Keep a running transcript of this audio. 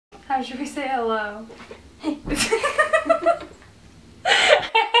How should we say hello? Wait,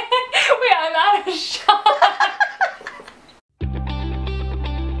 I'm out of shot.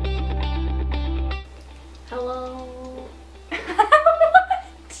 Hello.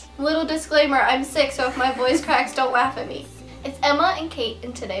 What? Little disclaimer, I'm sick, so if my voice cracks, don't laugh at me. It's Emma and Kate,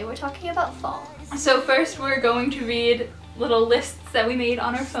 and today we're talking about fall. So first we're going to read little lists that we made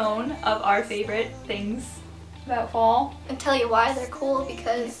on our phone of our favorite things about fall. And tell you why they're cool,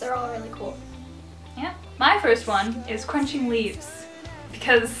 because they're all really cool. Yeah. My first one is crunching leaves,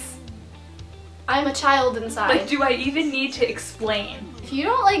 because I'm a child inside. like, do I even need to explain? If you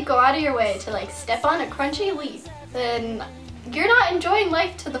don't like go out of your way to like step on a crunchy leaf, then you're not enjoying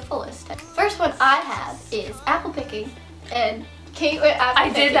life to the fullest. First one I have is apple picking, and Kate went apple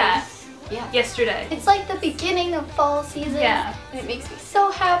picking. I did that. Yeah. Yesterday. It's like the beginning of fall season. Yeah. And it makes me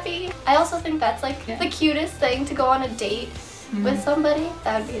so happy. I also think that's like the cutest thing to go on a date with somebody.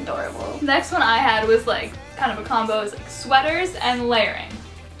 That would be adorable. The next one I had was like kind of a combo. It was like sweaters and layering.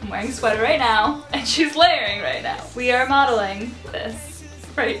 I'm wearing a sweater right now, and she's layering right now. We are modeling this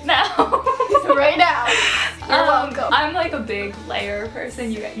right now. Right now. You're welcome. I'm like a big layer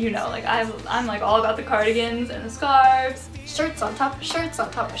person. You know, like I'm like all about the cardigans and the scarves. Shirts on top of shirts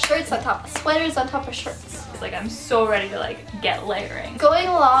on top of shirts on top of sweaters on top of shirts. It's like I'm so ready to like get layering. Going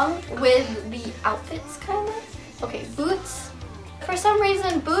along with the outfits, kind of. Okay, boots. For some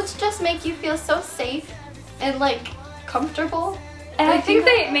reason, boots just make you feel so safe and like comfortable. And I think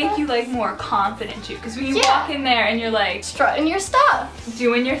they make you like more confident too, because when you walk in there and you're like strutting your stuff,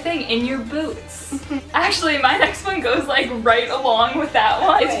 doing your thing in your boots. Actually, my next one goes like right along with that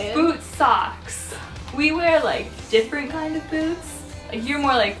one. It's boot socks. We wear like different kind of boots. Like you're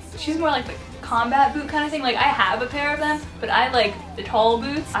more like, she's more like the combat boot kind of thing. Like I have a pair of them, but I like the tall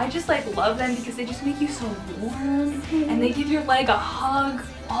boots. I just like love them because they just make you so warm and they give your leg a hug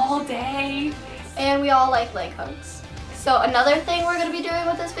all day. And we all like leg hugs. So another thing we're going to be doing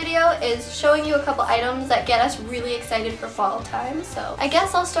with this video is showing you a couple items that get us really excited for fall time. So I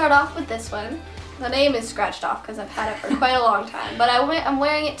guess I'll start off with this one. The name is scratched off because I've had it for quite a long time, but I'm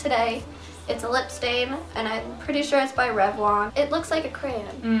wearing it today. It's a lip stain, and I'm pretty sure it's by Revlon. It looks like a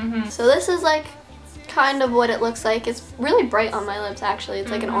crayon. So this is like kind of what it looks like. It's really bright on my lips actually.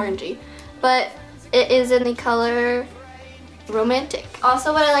 It's like an orangey, but it is in the color Romantic.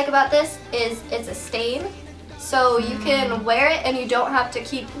 Also what I like about this is it's a stain. So you can wear it and you don't have to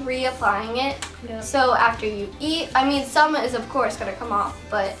keep reapplying it. Yep. So after you eat, I mean some is of course going to come off,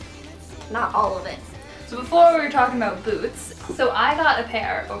 but not all of it. So before we were talking about boots, so I got a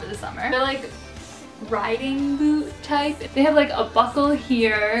pair over the summer. They're like riding boot type. They have like a buckle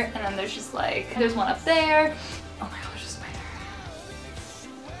here, and then there's just like, there's one up there. Oh my gosh, a spider.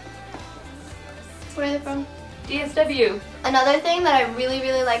 Where are they from? DSW. Another thing that I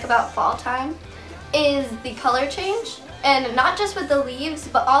really like about fall time is the color change, and not just with the leaves,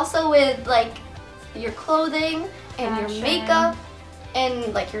 but also with like your clothing and your makeup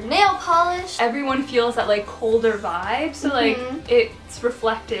and like your nail polish. Everyone feels that like colder vibe, so like it's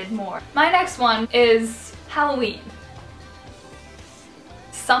reflected more. My next one is Halloween.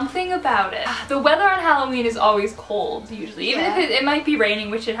 Something about it. The weather on Halloween is always cold usually, even if it might be raining,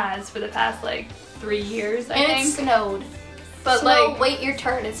 which it has for the past like 3 years, I think. And it snowed. But like, wait your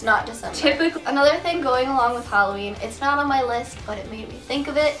turn, it's not December. Typically. Another thing going along with Halloween, it's not on my list, but it made me think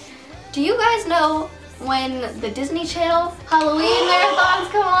of it. Do you guys know when the Disney Channel Halloween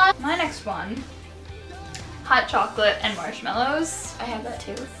marathons come on? My next one, hot chocolate and marshmallows. I have that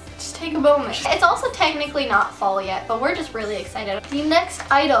too. Just take a moment. It's also technically not fall yet, but we're just really excited. The next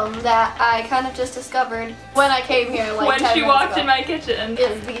item that I kind of just discovered when I came here like 10 minutes ago. When she walked in my kitchen.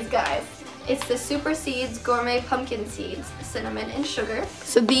 Is these guys. It's the Super Seeds Gourmet Pumpkin Seeds, cinnamon and sugar.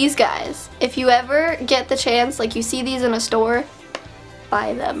 So these guys, if you ever get the chance, like you see these in a store,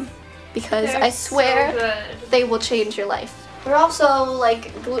 buy them. Because I swear they will change your life. They're also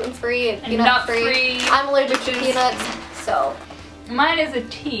like gluten-free and peanut-free. I'm allergic to peanuts, so. Mine is a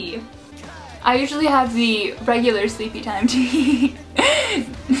tea. I usually have the regular sleepy time tea.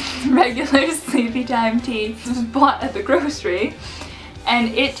 Regular sleepy time tea. This was bought at the grocery, and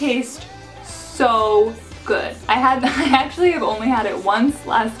it tastes so good. I actually have only had it once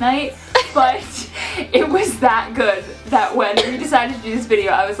last night, but it was that good that when we decided to do this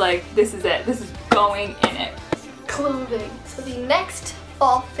video, I was like, this is it. This is going in it. Clothing. So the next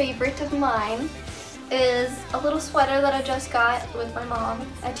fall favorite of mine is a little sweater that I just got with my mom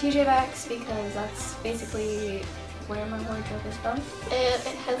at TJ Maxx, because that's basically where my wardrobe is from. It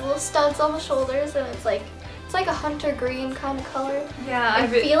has little studs on the shoulders, and it's like a hunter green kind of color. Yeah, I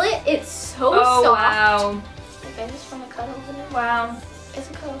feel it. It's so soft. Wow. Like I just want to cuddle with it. Wow. It's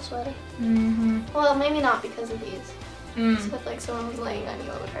a cuddle sweater. Mm-hmm. Well, maybe not because of these. Mm. So if like someone was laying on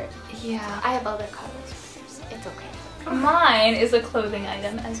you, it would hurt. Yeah. I have other cuddle sweaters. It's okay. Mine is a clothing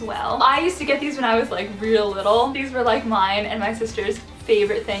item as well. I used to get these when I was like real little. These were like mine and my sister's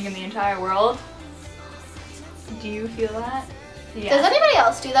favorite thing in the entire world. Do you feel that? Yeah. Does anybody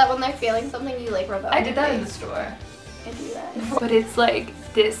else do that when they're feeling something? You like rub it on I did your that in face? the store. I do that. But it's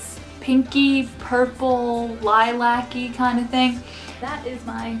like this pinky, purple, lilac-y kind of thing. That is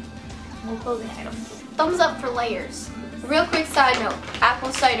my little clothing item. Thumbs up for layers. Real quick side note,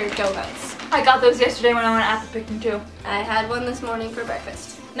 apple cider donuts. I got those yesterday when I went apple picking too. I had one this morning for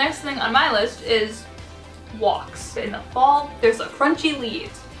breakfast. Next thing on my list is walks. In the fall, there's a crunchy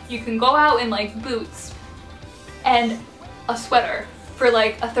leaves. You can go out in like boots and a sweater for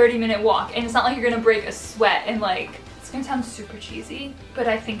like a 30-minute walk, and it's not like you're gonna break a sweat and like, it's gonna sound super cheesy, but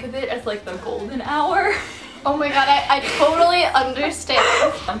I think of it as like the golden hour. Oh my god, I totally understand.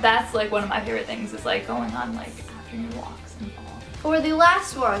 That's like one of my favorite things, is like going on like afternoon walks in fall. For the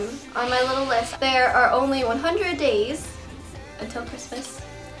last one on my little list, there are only 100 days until Christmas.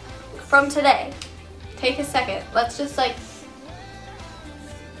 From today, take a second. Let's just like...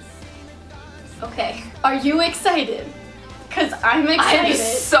 Okay, are you excited? Because I'm excited. I'm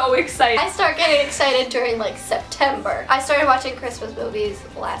so excited. I start getting excited during like September. I started watching Christmas movies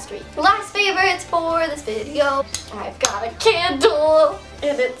last week. Last favorites for this video. I've got a candle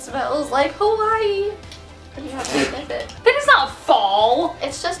and it smells like Hawaii. And you have to sniff it. That is not fall.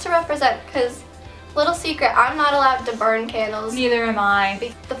 It's just to represent, because little secret, I'm not allowed to burn candles. Neither am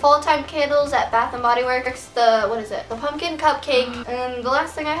I. The fall time candles at Bath & Body Works, the, what is it? The pumpkin cupcake, and the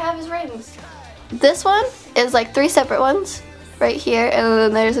last thing I have is rings. This one is like 3 separate ones right here, and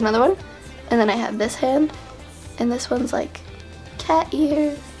then there's another one. And then I have this hand, and this one's like cat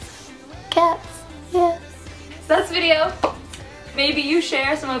ears. Cats, yeah. So that's the video. Maybe you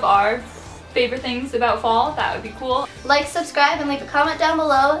share some of our favorite things about fall. That would be cool. Like, subscribe, and leave a comment down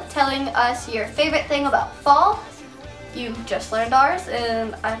below telling us your favorite thing about fall. You just learned ours,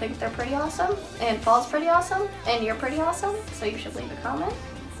 and I think they're pretty awesome. And fall's pretty awesome, and you're pretty awesome, so you should leave a comment.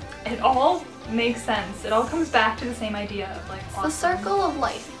 It all makes sense. It all comes back to the same idea of like awesome. The circle of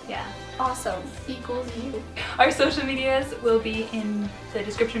life. Yeah. Awesome equals you. Our social medias will be in the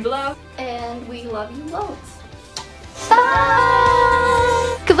description below. And we love you loads. Bye!